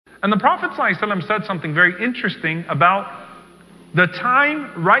And the Prophet ﷺ said something very interesting about the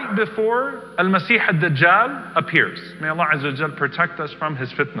time right before Al-Masih al-Dajjal appears. May Allah Azza wa Jal protect us from his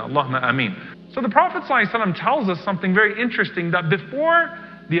fitna. Allahumma ameen. So the Prophet ﷺ tells us something very interesting, that before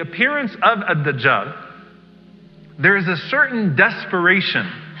the appearance of Ad-Dajjal, there is a certain desperation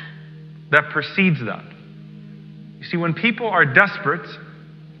that precedes that. You see, when people are desperate,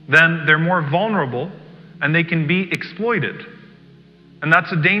 then they're more vulnerable and they can be exploited. And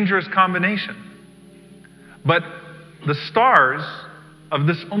that's a dangerous combination. But the stars of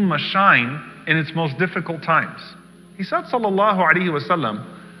this ummah shine in its most difficult times. He said, sallallahu alaihi wasallam,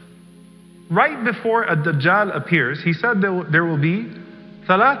 right before Ad-Dajjal appears, he said there will be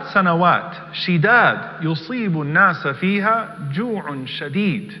ثلاث سنوات شداد يصيب الناس فيها جوع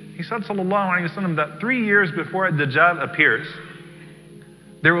شديد. He said, sallallahu alaihi wasallam, that 3 years before Ad-Dajjal appears,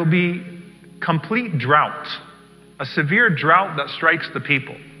 there will be complete drought, a severe drought that strikes the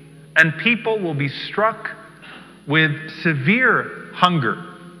people. And people will be struck with severe hunger.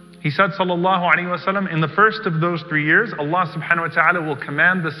 He said, sallallahu alaihi wasallam, in the first of those 3 years, Allah subhanahu wa ta'ala will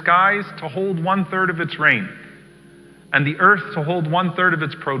command the skies to hold 1/3 of its rain, and the earth to hold 1/3 of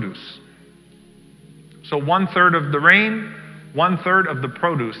its produce. So 1/3 of the rain, 1/3 of the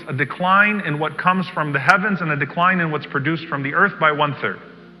produce. A decline in what comes from the heavens and a decline in what's produced from the earth by 1/3.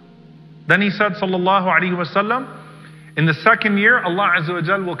 Then he said, sallallahu alaihi wasallam, in the second year, Allah Azza wa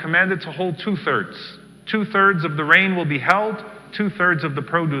Jal will command it to hold 2/3. 2/3 of the rain will be held, 2/3 of the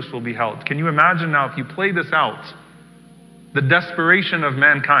produce will be held. Can you imagine now, if you play this out, the desperation of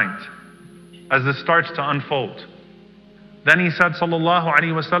mankind as this starts to unfold? Then he said, sallallahu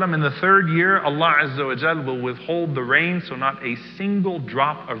alaihi wasallam, in the third year, Allah Azza wa Jal will withhold the rain, so not a single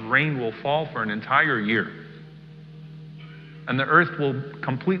drop of rain will fall for an entire year. And the earth will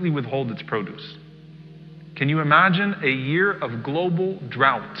completely withhold its produce. Can you imagine a year of global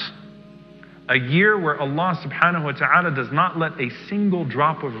drought? A year where Allah subhanahu wa ta'ala does not let a single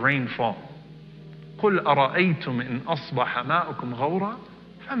drop of rain fall. قُلْ أَرَأَيْتُمْ إِنْ أَصْبَحَ مَاؤُكُمْ غَوْرًا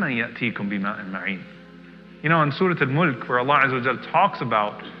فَمَنْ يَأْتِيكُمْ بِمَاءٍ مَعِينٍ. You know, in Surah Al-Mulk, where Allah Azza wa Jal talks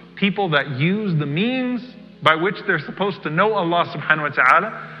about people that use the means by which they're supposed to know Allah subhanahu wa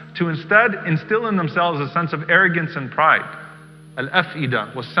ta'ala to instead instill in themselves a sense of arrogance and pride.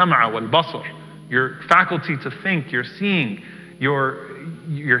 Al-af'ida was-sam'a wal-basar. Your faculty to think, your seeing,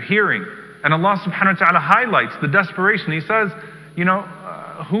 your hearing. And Allah subhanahu wa ta'ala highlights the desperation. He says, you know,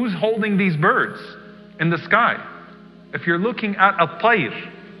 who's holding these birds in the sky? If you're looking at a tayr,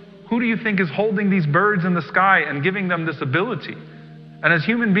 who do you think is holding these birds in the sky and giving them this ability? And as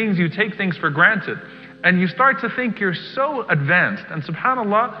human beings, you take things for granted. And you start to think you're so advanced. And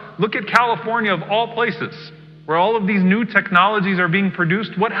subhanAllah, look at California of all places, where all of these new technologies are being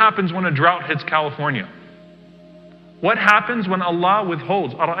produced. What happens when a drought hits California? What happens when Allah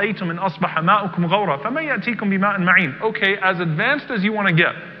withholds? أَرَأَيْتُمْ إِنْ أَصْبَحَ مَاؤُكُمْ غَوْرًا فَمَنْ يَأْتِيكُمْ بِمَاءٍ مَعِينٍ. Okay, as advanced as you want to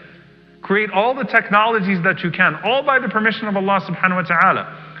get, create all the technologies that you can, all by the permission of Allah subhanahu wa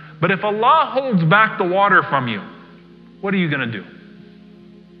ta'ala. But if Allah holds back the water from you, what are you going to do?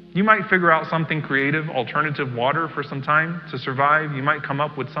 You might figure out something creative, alternative water for some time to survive. You might come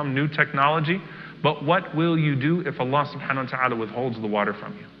up with some new technology. But what will you do if Allah subhanahu wa ta'ala withholds the water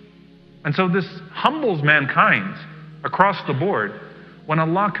from you? And so this humbles mankind across the board when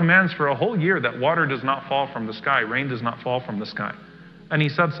Allah commands for a whole year that water does not fall from the sky, rain does not fall from the sky. And he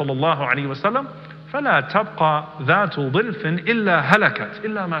said, sallallahu alaihi wasallam, فَلَا تَبْقَى ذَاتُ ضِلْفٍ إِلَّا هَلَكَتْ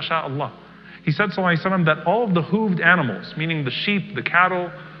إِلَّا مَا شَاءَ اللَّهِ. He said, sallallahu alaihi wasallam, that all of the hooved animals, meaning the sheep, the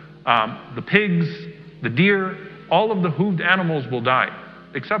cattle, the pigs, the deer, all of the hooved animals will die,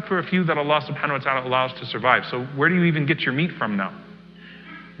 except for a few that Allah subhanahu wa ta'ala allows to survive. So where do you even get your meat from now?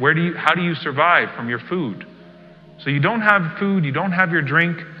 How do you survive from your food? So you don't have food, you don't have your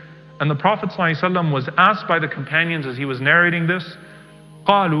drink. And the Prophet ﷺ was asked by the companions as he was narrating this,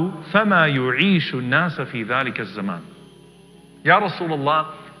 قَالُوا فَمَا يُعِيشُ النَّاسَ فِي ذَلِكَ الزَّمَانِ. Ya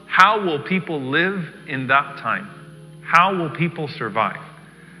Rasulullah, how will people live in that time? How will people survive?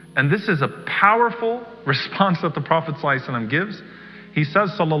 And this is a powerful response that the Prophet ﷺ gives. He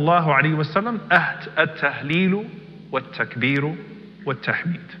says, sallallahu alayhi wa sallam, at-tahlilu wat-takbiru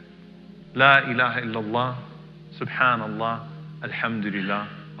wat-tahmid. La ilaha illallah, subhanallah, alhamdulillah,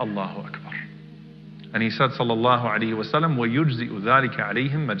 Allahu akbar. And he said, sallallahu alayhi wa sallam, وَيُجْزِئُ ذَلِكَ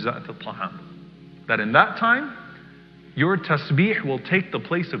عَلَيْهِمْ مَجْزَأَةَ الطَّعَامِ. That in that time, your tasbih will take the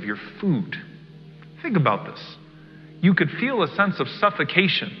place of your food. Think about this. You could feel a sense of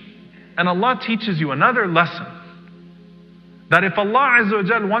suffocation. And Allah teaches you another lesson. That if Allah Azza wa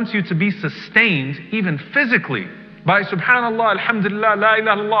Jal wants you to be sustained, even physically, by subhanallah, alhamdulillah, la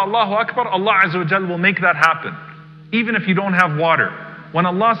ilaha illallah, Allahu akbar, Allah Azza wa Jal will make that happen. Even if you don't have water. when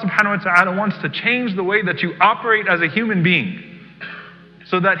Allah subhanahu wa ta'ala wants to change the way that you operate as a human being,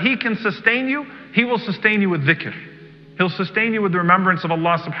 so that He can sustain you, He will sustain you with dhikr. He'll sustain you with the remembrance of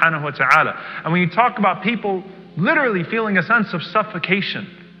Allah subhanahu wa ta'ala. And when you talk about people literally feeling a sense of suffocation,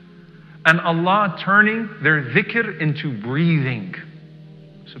 and Allah turning their dhikr into breathing.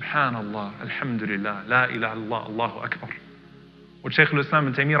 Subhanallah, alhamdulillah, la ilaha illallah, Allahu Akbar. What Shaykh al-Islam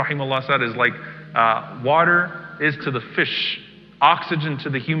ibn Taymiyyah rahimahullah said is like water is to the fish, oxygen to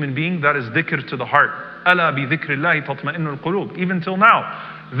the human being, that is dhikr to the heart. Ala bi dhikrillahi tatma'innul qulub. Even till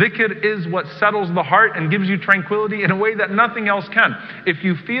now, dhikr is what settles the heart and gives you tranquility in a way that nothing else can. If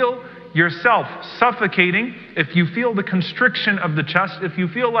you feel yourself suffocating, if you feel the constriction of the chest, if you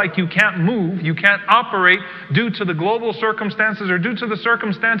feel like you can't move, you can't operate due to the global circumstances or due to the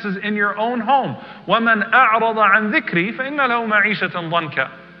circumstances in your own home, وَمَنْ أَعْرَضَ عَنْ ذِكْرِي فَإِنَّ لَهُ مَعِيشَةً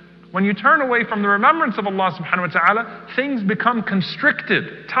ضَنْكَ. When you turn away from the remembrance of Allah subhanahu wa ta'ala, things become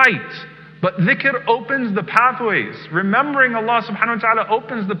constricted, tight. But dhikr opens the pathways. Remembering Allah subhanahu wa ta'ala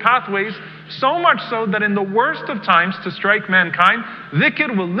opens the pathways, so much so that in the worst of times to strike mankind,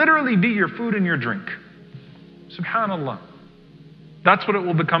 dhikr will literally be your food and your drink. Subhanallah. That's what it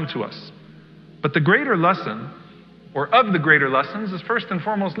will become to us. But the greater lesson, or of the greater lessons, is first and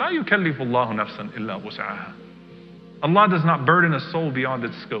foremost, لا يكلف الله نفسا إلا وسعها. Allah does not burden a soul beyond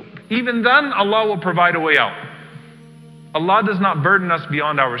its scope. Even then, Allah will provide a way out. Allah does not burden us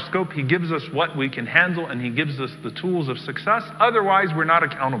beyond our scope. He gives us what we can handle, and He gives us the tools of success. Otherwise, we're not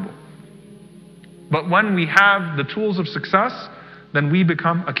accountable. But when we have the tools of success, then we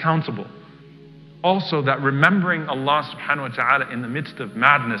become accountable. Also, that remembering Allah subhanahu wa ta'ala in the midst of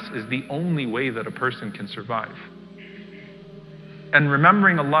madness is the only way that a person can survive. And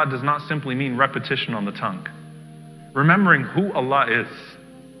remembering Allah does not simply mean repetition on the tongue. Remembering who Allah is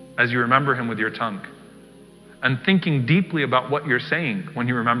as you remember Him with your tongue. And thinking deeply about what you're saying when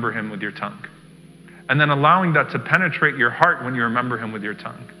you remember Him with your tongue. And then allowing that to penetrate your heart when you remember Him with your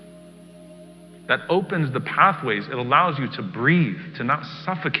tongue. That opens the pathways. It allows you to breathe, to not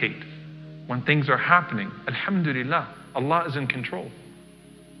suffocate when things are happening. Alhamdulillah, Allah is in control.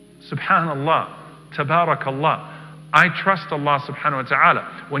 Subhanallah, Tabarakallah. I trust Allah subhanahu wa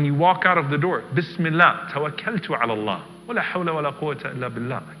ta'ala. When you walk out of the door, Bismillah, tawakkaltu ala Allah.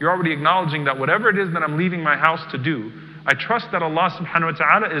 You're already acknowledging that whatever it is that I'm leaving my house to do, I trust that Allah subhanahu wa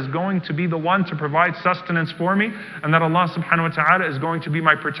ta'ala is going to be the one to provide sustenance for me, and that Allah subhanahu wa ta'ala is going to be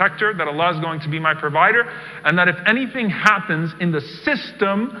my protector, that Allah is going to be my provider, and that if anything happens in the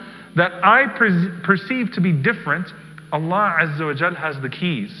system that I perceive to be different, Allah Azza wa Jal has the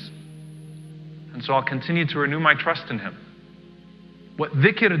keys. And so I'll continue to renew my trust in Him. What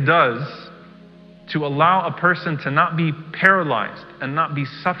dhikr does to allow a person to not be paralyzed and not be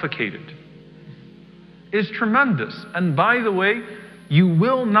suffocated is tremendous. And by the way, you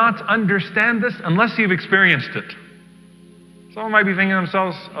will not understand this unless you've experienced it. Someone might be thinking to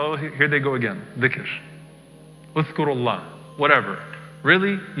themselves, oh, here they go again, dhikr, Udhkurullah, whatever.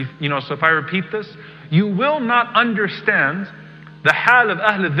 Really? So if I repeat this, you will not understand the hal of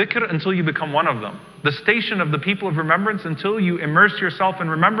Ahl al-Dhikr until you become one of them. The station of the people of remembrance until you immerse yourself in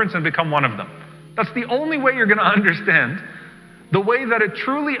remembrance and become one of them. That's the only way you're going to understand the way that it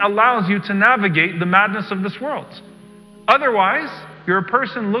truly allows you to navigate the madness of this world. Otherwise, you're a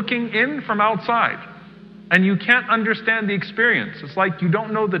person looking in from outside and you can't understand the experience. It's like you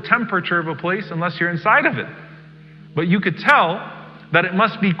don't know the temperature of a place unless you're inside of it. But you could tell that it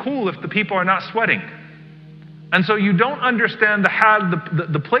must be cool if the people are not sweating. And so you don't understand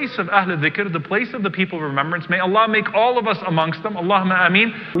the place of Ahl al-Dhikr, the place of the people of remembrance. May Allah make all of us amongst them. Allahumma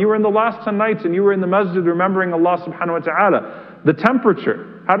ameen. You were in the last 10 nights and you were in the masjid remembering Allah subhanahu wa ta'ala. The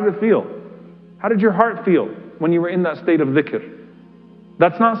temperature, how did it feel? How did your heart feel when you were in that state of dhikr?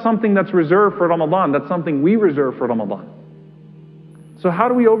 That's not something that's reserved for Ramadan. That's something we reserve for Ramadan. So how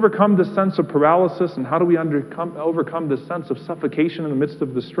do we overcome this sense of paralysis, and how do we overcome this sense of suffocation in the midst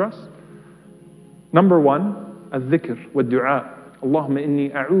of the stress? Number one, الذكر والدعاء. اللهم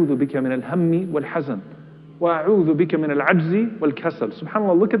إني أعوذ بك من الهم والحزن وأعوذ بك من العجز والكسل.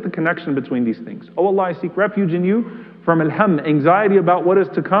 SubhanAllah, look at the connection between these things. Oh Allah, I seek refuge in you from al-ham, anxiety about what is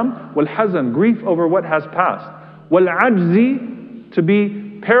to come, wal-hazan, grief over what has passed, wal-ajzi, to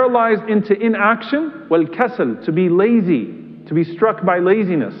be paralyzed into inaction, wal-kasal, to be lazy, to be struck by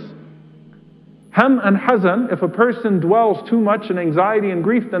laziness. Ham and hazan, if a person dwells too much in anxiety and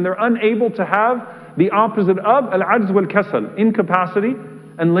grief, then they're unable to have the opposite of al-ajz wal-kasal, incapacity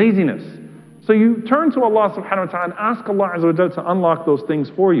and laziness. So you turn to Allah subhanahu wa ta'ala and ask Allah Azza wa Jalla to unlock those things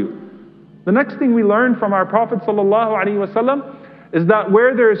for you. The next thing we learn from our Prophet sallallahu alaihi wasallam is that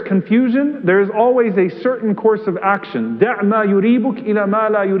where there is confusion, there is always a certain course of action. دَعْ مَا يُرِيبُكْ إِلَى مَا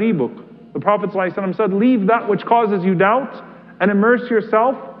لَا يُرِيبُكْ. The Prophet ﷺ said, leave that which causes you doubt and immerse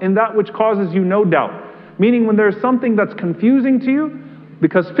yourself in that which causes you no doubt. Meaning when there's something that's confusing to you,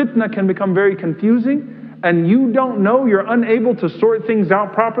 because fitna can become very confusing, and you don't know, you're unable to sort things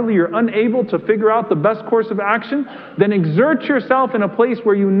out properly, you're unable to figure out the best course of action, then exert yourself in a place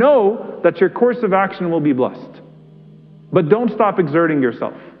where you know that your course of action will be blessed. But don't stop exerting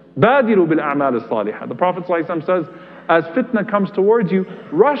yourself. بَادِرُوا بِالْأَعْمَالِ الصَّالِحَةِ. The Prophet ﷺ says, as fitna comes towards you,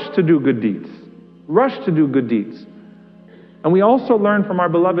 rush to do good deeds. Rush to do good deeds. And we also learn from our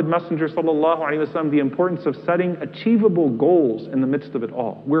beloved Messenger ﷺ the importance of setting achievable goals in the midst of it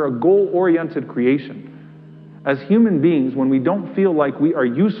all. We're a goal-oriented creation. As human beings, when we don't feel like we are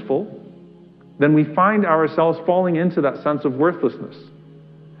useful, then we find ourselves falling into that sense of worthlessness.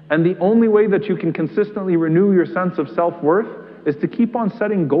 And the only way that you can consistently renew your sense of self-worth is to keep on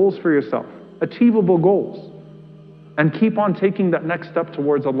setting goals for yourself, achievable goals, and keep on taking that next step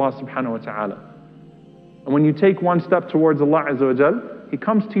towards Allah subhanahu wa ta'ala. And when you take one step towards Allah Azza wa Jal, He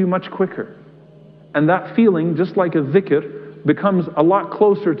comes to you much quicker. And that feeling, just like a dhikr, becomes a lot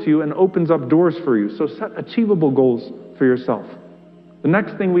closer to you and opens up doors for you. So set achievable goals for yourself. The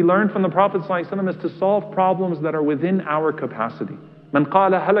next thing we learn from the Prophet ﷺ is to solve problems that are within our capacity. مَنْ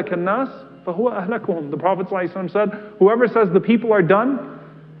قَالَ هَلَكَ النَّاسِ فَهُوَ أَهْلَكُهُمْ. The Prophet ﷺ said, whoever says the people are done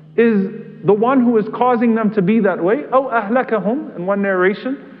is the one who is causing them to be that way. أَوْ أَهْلَكَهُمْ, in one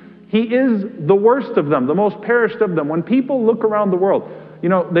narration, he is the worst of them, the most perished of them. When people look around the world, you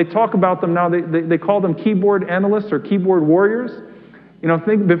know, they talk about them now, they call them keyboard analysts or keyboard warriors. You know,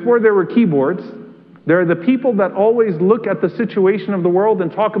 think before there were keyboards, there are the people that always look at the situation of the world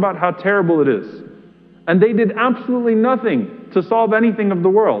and talk about how terrible it is. And they did absolutely nothing to solve anything of the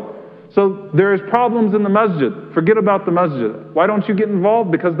world. So there is problems in the masjid. Forget about the masjid. Why don't you get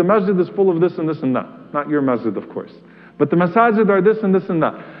involved? Because the masjid is full of this and this and that. Not your masjid, of course. But the masajid are this and this and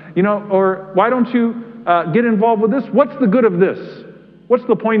that. You know, or why don't you get involved with this? What's the good of this? What's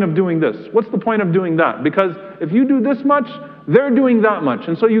the point of doing this? What's the point of doing that? Because if you do this much, they're doing that much.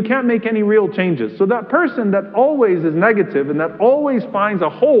 And so you can't make any real changes. So that person that always is negative and that always finds a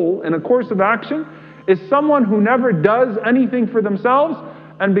hole in a course of action is someone who never does anything for themselves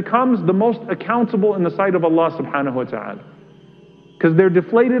and becomes the most accountable in the sight of Allah subhanahu wa ta'ala. Because they're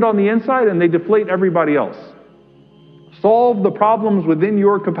deflated on the inside and they deflate everybody else. Solve the problems within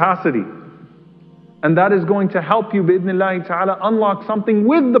your capacity. And that is going to help you, bi'idhnillahi ta'ala, unlock something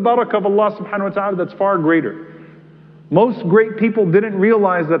with the barakah of Allah subhanahu wa ta'ala that's far greater. Most great people didn't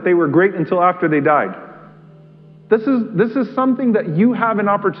realize that they were great until after they died. This is something that you have an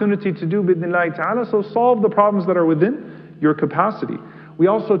opportunity to do, bi'idhnillahi ta'ala, so solve the problems that are within your capacity. We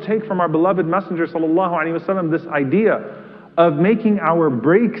also take from our beloved Messenger sallallahu alaihi wasallam this idea of making our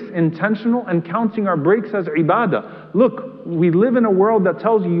breaks intentional and counting our breaks as ibadah. Look, we live in a world that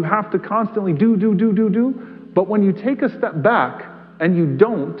tells you have to constantly do. But when you take a step back and you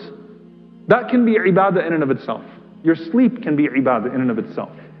don't, that can be ibadah in and of itself. Your sleep can be ibadah in and of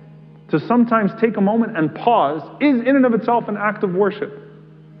itself. To sometimes take a moment and pause is in and of itself an act of worship.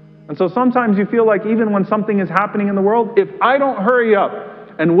 And so sometimes you feel like even when something is happening in the world, if I don't hurry up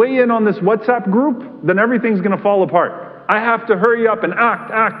and weigh in on this WhatsApp group, then everything's going to fall apart. I have to hurry up and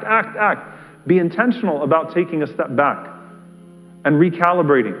act. Be intentional about taking a step back and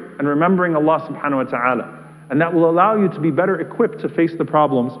recalibrating and remembering Allah subhanahu wa ta'ala. And that will allow you to be better equipped to face the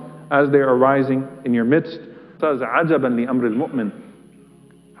problems as they are arising in your midst. It says, عَجَبًا لِأَمْرِ الْمُؤْمِنِ.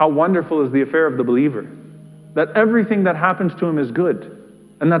 How wonderful is the affair of the believer. That everything that happens to him is good.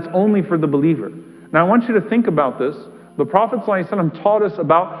 And that's only for the believer. Now I want you to think about this. The Prophet ﷺ taught us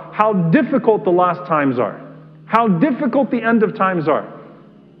about how difficult the last times are. How difficult the end of times are.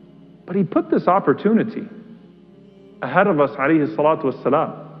 But He put this opportunity ahead of us, alayhi salatu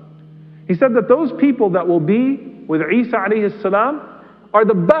wassalam. He said that those people that will be with Isa alayhi salam are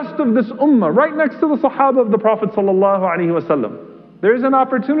the best of this ummah, right next to the Sahaba of the Prophet sallallahu alayhi wasallam. There is an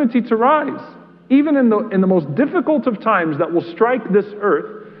opportunity to rise. Even in the most difficult of times that will strike this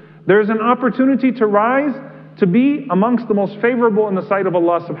earth, there is an opportunity to rise to be amongst the most favorable in the sight of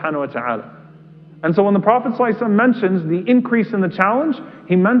Allah subhanahu wa ta'ala. And so when the Prophet ﷺ mentions the increase in the challenge,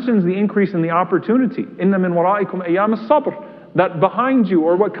 he mentions the increase in the opportunity. إِنَّ مِنْ وَرَائِكُمْ أَيَّامَ الصَّبْرِ. That behind you,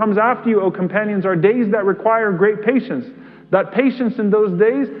 or what comes after you, O companions, are days that require great patience. That patience in those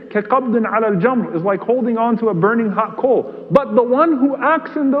days, كَقَبْضٍ عَلَى الْجَمْرِ, is like holding on to a burning hot coal. But the one who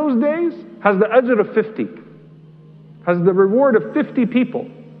acts in those days has the ajr of 50. Has the reward of 50 people.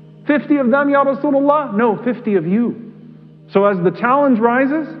 50 of them, Ya Rasulullah? No, 50 of you. So as the challenge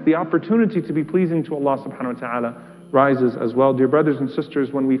rises, the opportunity to be pleasing to Allah subhanahu wa ta'ala rises as well. Dear brothers and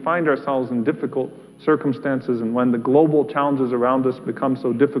sisters, when we find ourselves in difficult circumstances and when the global challenges around us become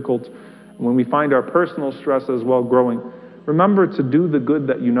so difficult, and when we find our personal stress as well growing, remember to do the good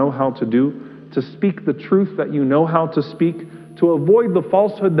that you know how to do, to speak the truth that you know how to speak, to avoid the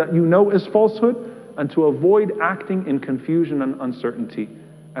falsehood that you know is falsehood, and to avoid acting in confusion and uncertainty.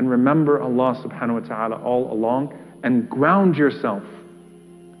 And remember Allah subhanahu wa ta'ala all along, and ground yourself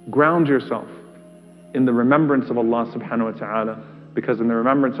in the remembrance of Allah subhanahu wa ta'ala, because in the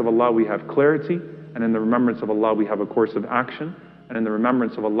remembrance of Allah we have clarity, and in the remembrance of Allah we have a course of action, and in the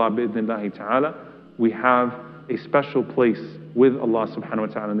remembrance of Allah bi'idhnillahi ta'ala we have a special place with Allah subhanahu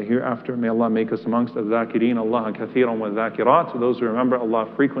wa ta'ala in the hereafter. May Allah make us amongst al-dhakirin Allah kathiran wa dhakirat, those who remember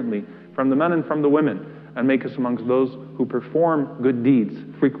Allah frequently from the men and from the women, and make us amongst those who perform good deeds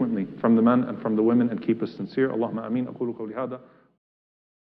frequently from the men and from the women, and keep us sincere. Allahumma ameen. Aqulu qawli hada.